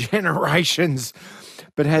for generations,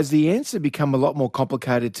 but has the answer become a lot more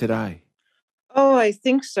complicated today? Oh, I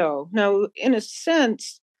think so. Now, in a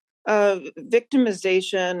sense,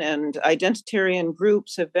 victimization and identitarian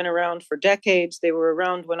groups have been around for decades. They were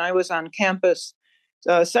around when I was on campus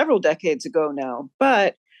several decades ago now.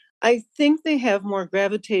 But I think they have more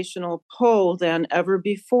gravitational pull than ever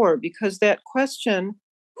before because that question,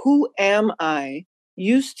 who am I,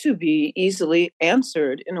 used to be easily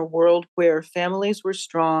answered in a world where families were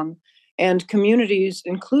strong and communities,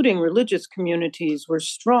 including religious communities, were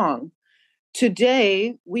strong.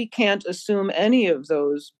 Today, we can't assume any of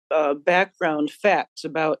those background facts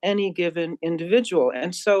about any given individual.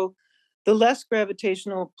 And so the less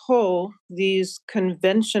gravitational pull these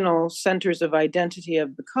conventional centers of identity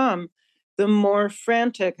have become, the more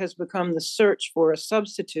frantic has become the search for a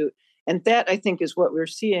substitute. And that, I think, is what we're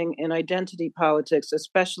seeing in identity politics,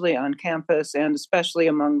 especially on campus and especially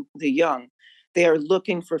among the young. They are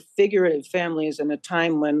looking for figurative families in a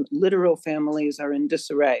time when literal families are in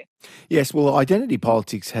disarray. Yes, well, identity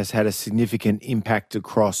politics has had a significant impact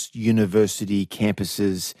across university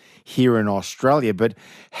campuses here in Australia. But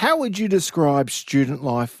how would you describe student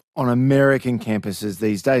life on American campuses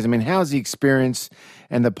these days? I mean, how's the experience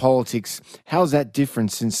and the politics, how's that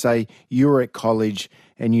different since, say, you were at college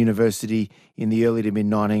and university in the early to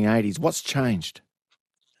mid-1980s? What's changed?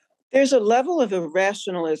 There's a level of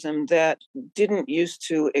irrationalism that didn't used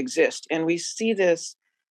to exist. And we see this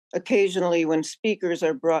occasionally when speakers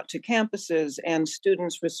are brought to campuses and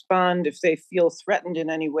students respond if they feel threatened in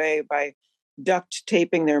any way by duct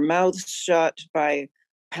taping their mouths shut, by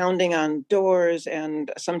pounding on doors, and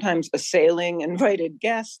sometimes assailing invited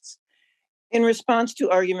guests in response to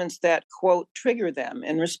arguments that, quote, trigger them,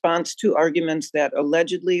 in response to arguments that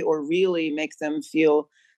allegedly or really make them feel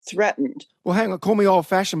threatened. Well, hang on, call me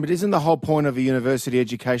old-fashioned, but isn't the whole point of a university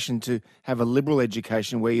education to have a liberal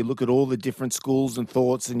education where you look at all the different schools and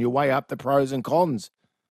thoughts and you weigh up the pros and cons?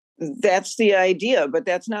 That's the idea, but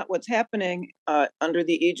that's not what's happening under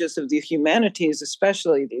the aegis of the humanities,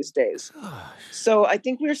 especially these days. So I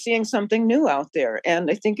think we're seeing something new out there, and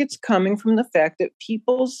I think it's coming from the fact that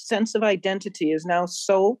people's sense of identity is now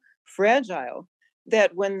so fragile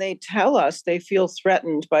that when they tell us they feel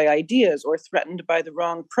threatened by ideas or threatened by the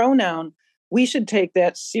wrong pronoun, we should take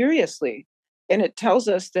that seriously. And it tells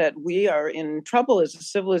us that we are in trouble as a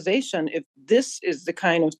civilization if this is the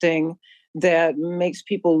kind of thing that makes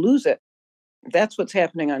people lose it. That's what's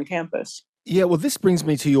happening on campus. Yeah, well, this brings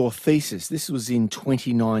me to your thesis. This was in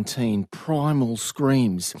 2019, Primal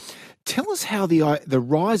Screams. Tell us how the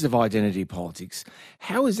rise of identity politics,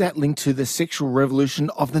 how is that linked to the sexual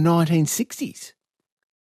revolution of the 1960s?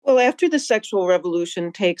 Well, after the sexual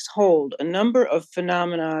revolution takes hold, a number of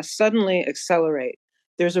phenomena suddenly accelerate.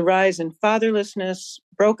 There's a rise in fatherlessness,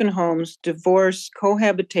 broken homes, divorce,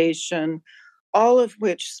 cohabitation, all of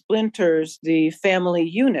which splinters the family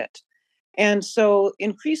unit. And so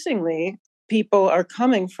increasingly, people are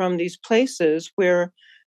coming from these places where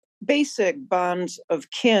basic bonds of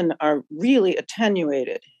kin are really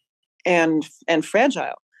attenuated and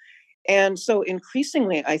fragile. And so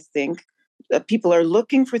increasingly, I think, people are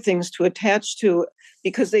looking for things to attach to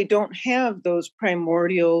because they don't have those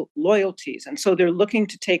primordial loyalties. And so they're looking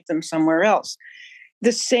to take them somewhere else.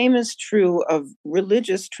 The same is true of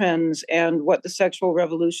religious trends and what the sexual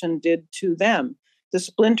revolution did to them. The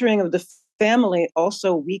splintering of the family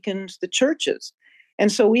also weakened the churches.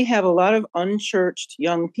 And so we have a lot of unchurched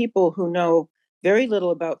young people who know very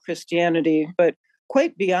little about Christianity, but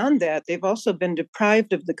quite beyond that, they've also been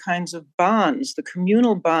deprived of the kinds of bonds, the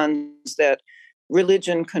communal bonds that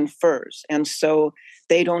religion confers. And so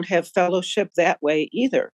they don't have fellowship that way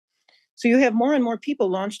either. So you have more and more people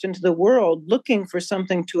launched into the world looking for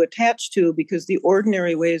something to attach to because the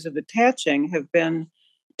ordinary ways of attaching have been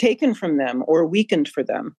taken from them or weakened for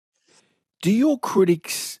them. Do your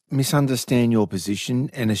critics misunderstand your position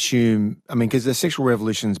and assume, because the sexual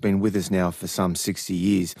revolution's been with us now for some 60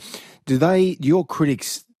 years, do your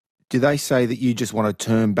critics say that you just want to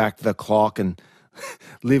turn back the clock and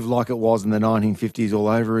live like it was in the 1950s all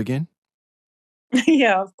over again?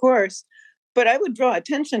 Yeah, of course. But I would draw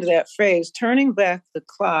attention to that phrase, turning back the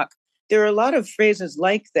clock. There are a lot of phrases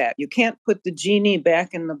like that. You can't put the genie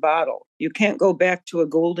back in the bottle. You can't go back to a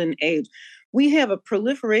golden age. We have a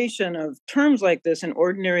proliferation of terms like this in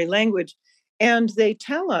ordinary language, and they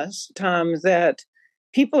tell us, Tom, that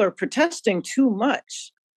people are protesting too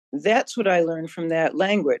much. That's what I learned from that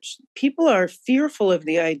language. People are fearful of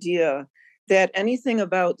the idea that anything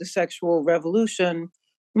about the sexual revolution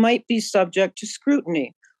might be subject to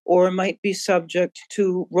scrutiny or might be subject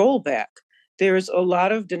to rollback. There's a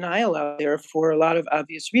lot of denial out there for a lot of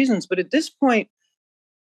obvious reasons. But at this point,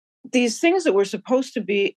 these things that were supposed to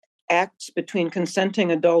be acts between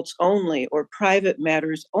consenting adults only or private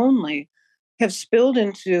matters only have spilled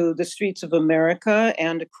into the streets of America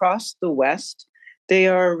and across the West. They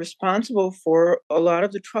are responsible for a lot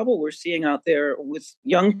of the trouble we're seeing out there with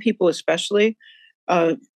young people, especially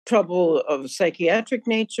trouble of psychiatric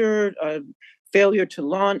nature, failure to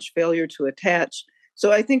launch, failure to attach.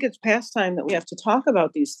 So I think it's past time that we have to talk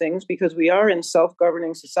about these things because we are in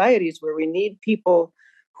self-governing societies where we need people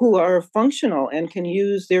who are functional and can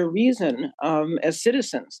use their reason as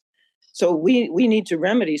citizens. So we need to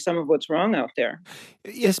remedy some of what's wrong out there.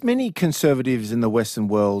 Yes, many conservatives in the Western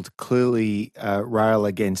world clearly rail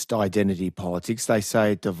against identity politics. They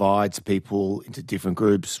say it divides people into different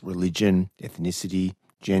groups, religion, ethnicity,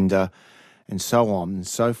 gender, and so on and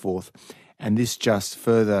so forth. And this just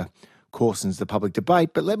further coarsens the public debate.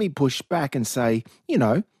 But let me push back and say,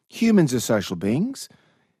 humans are social beings.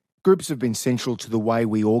 Groups have been central to the way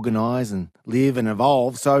we organise and live and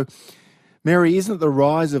evolve. So, Mary, isn't the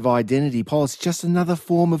rise of identity politics just another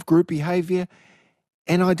form of group behaviour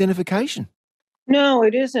and identification? No,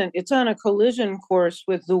 it isn't. It's on a collision course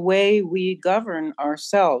with the way we govern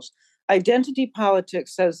ourselves. Identity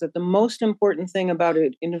politics says that the most important thing about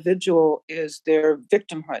an individual is their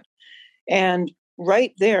victimhood. And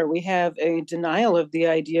right there, we have a denial of the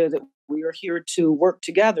idea that we are here to work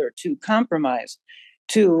together, to compromise,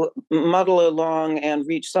 to muddle along and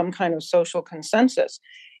reach some kind of social consensus.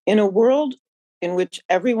 In a world in which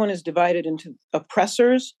everyone is divided into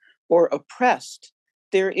oppressors or oppressed,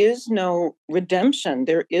 there is no redemption,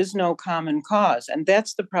 there is no common cause. And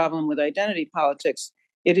that's the problem with identity politics.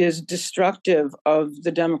 It is destructive of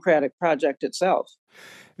the democratic project itself.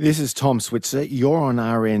 This is Tom Switzer. You're on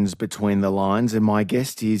RN's Between the Lines, and my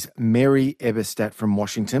guest is Mary Eberstadt from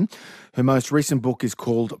Washington. Her most recent book is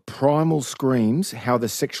called Primal Screams: How the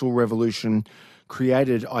Sexual Revolution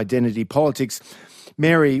Created Identity Politics.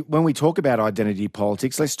 Mary, when we talk about identity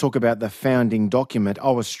politics, let's talk about the founding document.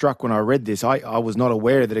 I was struck when I read this. I was not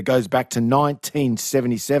aware that it goes back to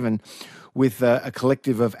 1977 with a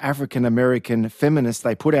collective of African-American feminists.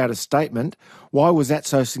 They put out a statement. Why was that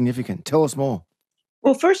so significant? Tell us more.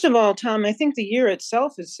 Well, first of all, Tom, I think the year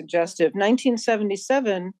itself is suggestive.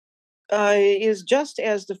 1977 is just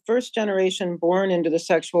as the first generation born into the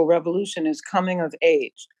sexual revolution is coming of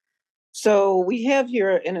age. So we have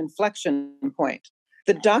here an inflection point.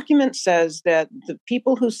 The document says that the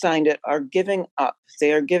people who signed it are giving up.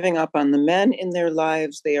 They are giving up on the men in their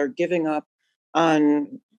lives. They are giving up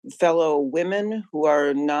on fellow women who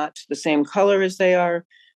are not the same color as they are.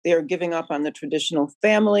 They are giving up on the traditional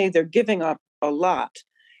family. They're giving up a lot.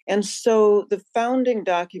 And so the founding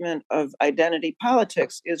document of identity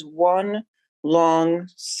politics is one long,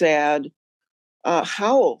 sad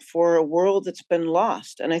howl for a world that's been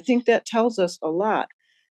lost. And I think that tells us a lot.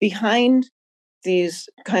 Behind these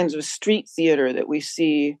kinds of street theater that we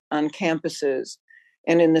see on campuses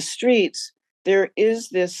and in the streets, there is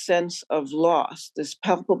this sense of loss, this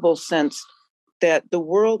palpable sense that the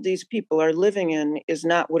world these people are living in is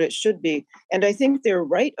not what it should be. And I think they're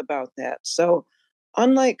right about that. So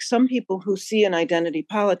unlike some people who see in identity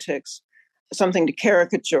politics something to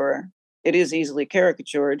caricature, it is easily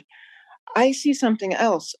caricatured, I see something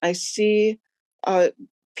else. I see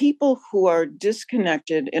people who are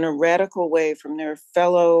disconnected in a radical way from their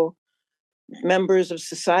fellow members of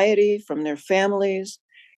society, from their families.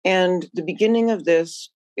 And the beginning of this,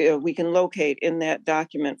 we can locate in that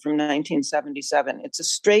document from 1977. It's a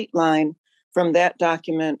straight line from that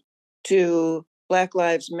document to Black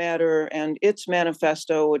Lives Matter and its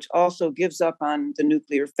manifesto, which also gives up on the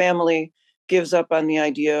nuclear family, gives up on the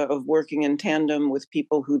idea of working in tandem with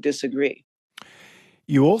people who disagree.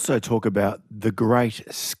 You also talk about the Great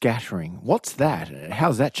Scattering. What's that?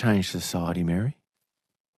 How's that changed society, Mary?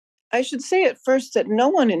 I should say at first that no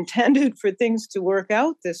one intended for things to work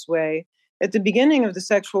out this way. At the beginning of the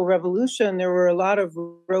sexual revolution, there were a lot of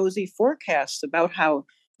rosy forecasts about how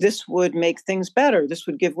this would make things better. This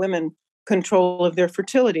would give women control of their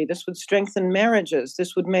fertility. This would strengthen marriages.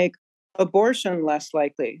 This would make abortion less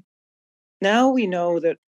likely. Now we know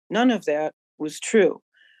that none of that was true.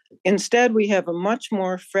 Instead, we have a much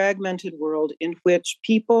more fragmented world in which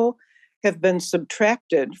people have been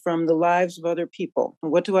subtracted from the lives of other people.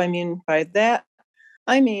 And what do I mean by that?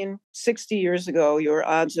 I mean, 60 years ago, your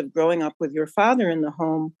odds of growing up with your father in the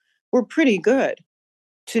home were pretty good.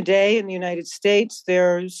 Today in the United States,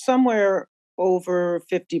 they're somewhere over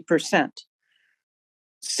 50%.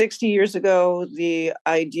 60 years ago, the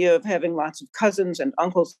idea of having lots of cousins and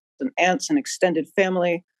uncles and aunts and extended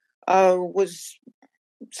family was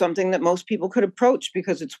something that most people could approach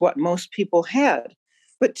because it's what most people had.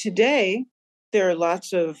 But today, there are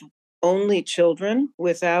lots of only children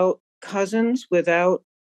without cousins, without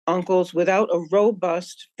uncles, without a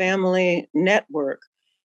robust family network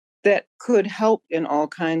that could help in all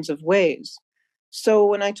kinds of ways. So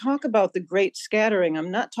when I talk about the Great Scattering,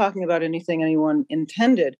 I'm not talking about anything anyone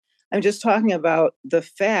intended. I'm just talking about the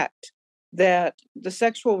fact that the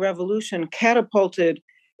sexual revolution catapulted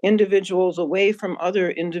individuals away from other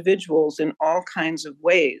individuals in all kinds of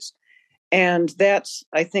ways. And that's,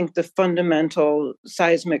 I think, the fundamental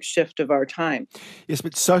seismic shift of our time. Yes,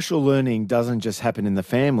 but social learning doesn't just happen in the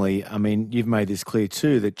family. I mean, you've made this clear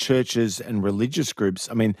too, that churches and religious groups,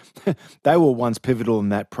 I mean, they were once pivotal in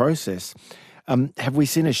that process. Have we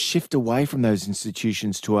seen a shift away from those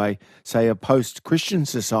institutions to a post-Christian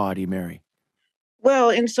society, Mary?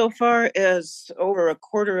 Well, insofar as over a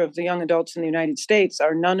quarter of the young adults in the United States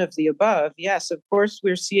are none of the above, yes, of course,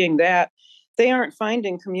 we're seeing that. They aren't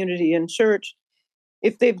finding community in church.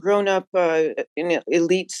 If they've grown up in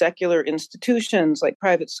elite secular institutions like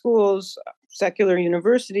private schools, secular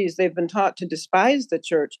universities, they've been taught to despise the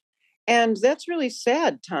church. And that's really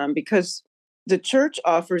sad, Tom, because the church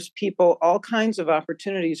offers people all kinds of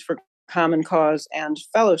opportunities for common cause and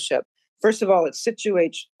fellowship. First of all, it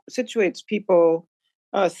situates people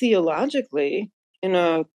theologically in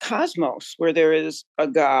a cosmos where there is a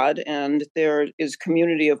God and there is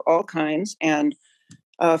community of all kinds and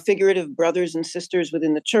figurative brothers and sisters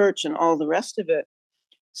within the church and all the rest of it.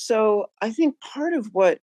 So I think part of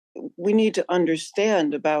what we need to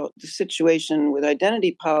understand about the situation with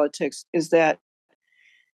identity politics is that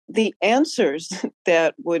the answers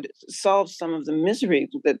that would solve some of the misery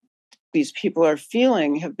that these people are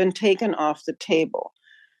feeling have been taken off the table.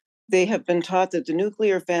 They have been taught that the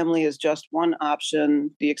nuclear family is just one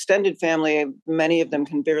option. The extended family, many of them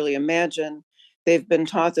can barely imagine. They've been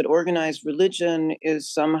taught that organized religion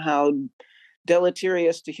is somehow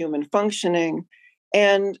deleterious to human functioning.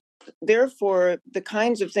 And therefore, the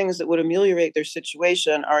kinds of things that would ameliorate their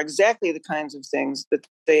situation are exactly the kinds of things that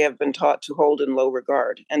they have been taught to hold in low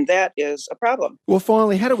regard. And that is a problem. Well,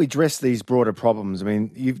 finally, how do we address these broader problems? I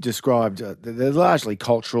mean, you've described they're largely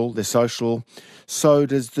cultural, they're social. So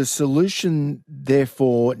does the solution,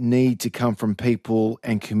 therefore, need to come from people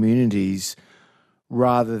and communities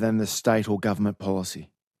rather than the state or government policy?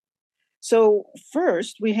 So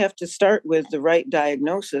first, we have to start with the right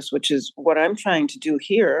diagnosis, which is what I'm trying to do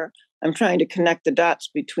here. I'm trying to connect the dots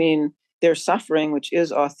between their suffering, which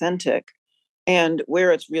is authentic, and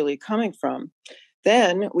where it's really coming from.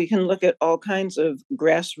 Then we can look at all kinds of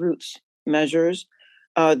grassroots measures.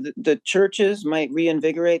 The churches might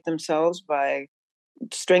reinvigorate themselves by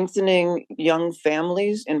strengthening young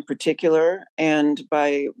families in particular, and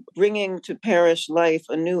by bringing to parish life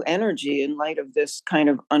a new energy in light of this kind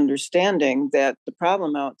of understanding that the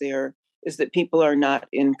problem out there is that people are not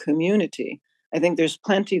in community. I think there's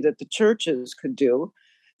plenty that the churches could do.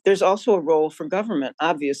 There's also a role for government,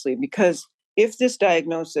 obviously, because if this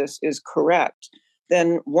diagnosis is correct,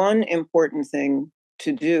 then one important thing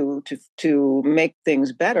to do to make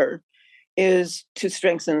things better is to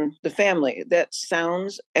strengthen the family. That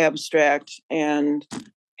sounds abstract and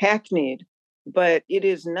hackneyed, but it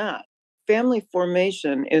is not. Family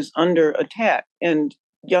formation is under attack, and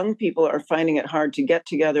young people are finding it hard to get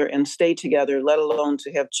together and stay together, let alone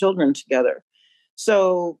to have children together.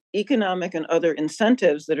 So economic and other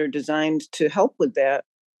incentives that are designed to help with that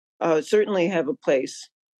certainly have a place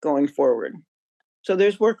going forward. So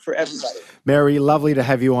there's work for everybody. Mary, lovely to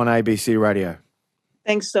have you on ABC Radio.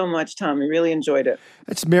 Thanks so much, Tom. I really enjoyed it.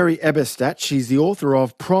 That's Mary Eberstadt. She's the author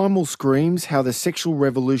of Primal Screams, How the Sexual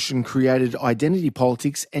Revolution Created Identity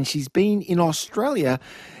Politics, and she's been in Australia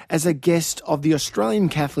as a guest of the Australian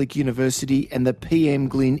Catholic University and the PM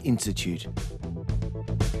Glynn Institute.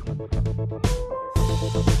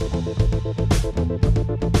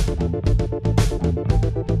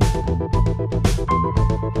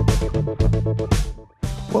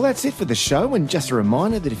 Well, that's it for the show, and just a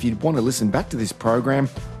reminder that if you'd want to listen back to this program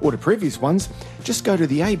or to previous ones, just go to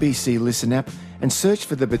the ABC Listen app and search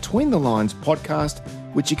for the Between the Lines podcast,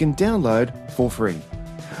 which you can download for free.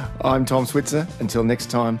 I'm Tom Switzer. Until next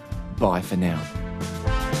time, bye for now.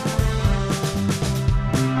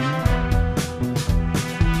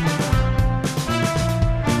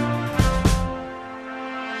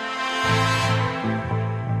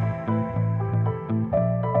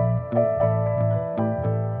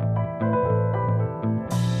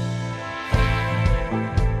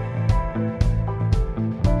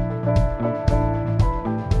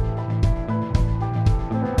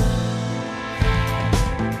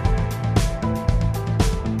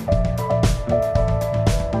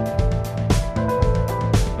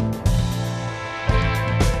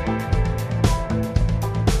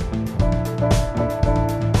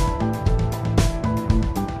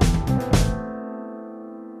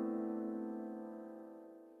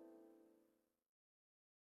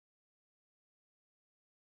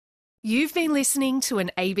 You've been listening to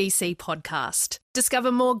an ABC podcast.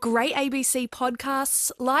 Discover more great ABC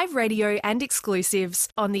podcasts, live radio and exclusives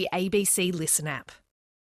on the ABC Listen app.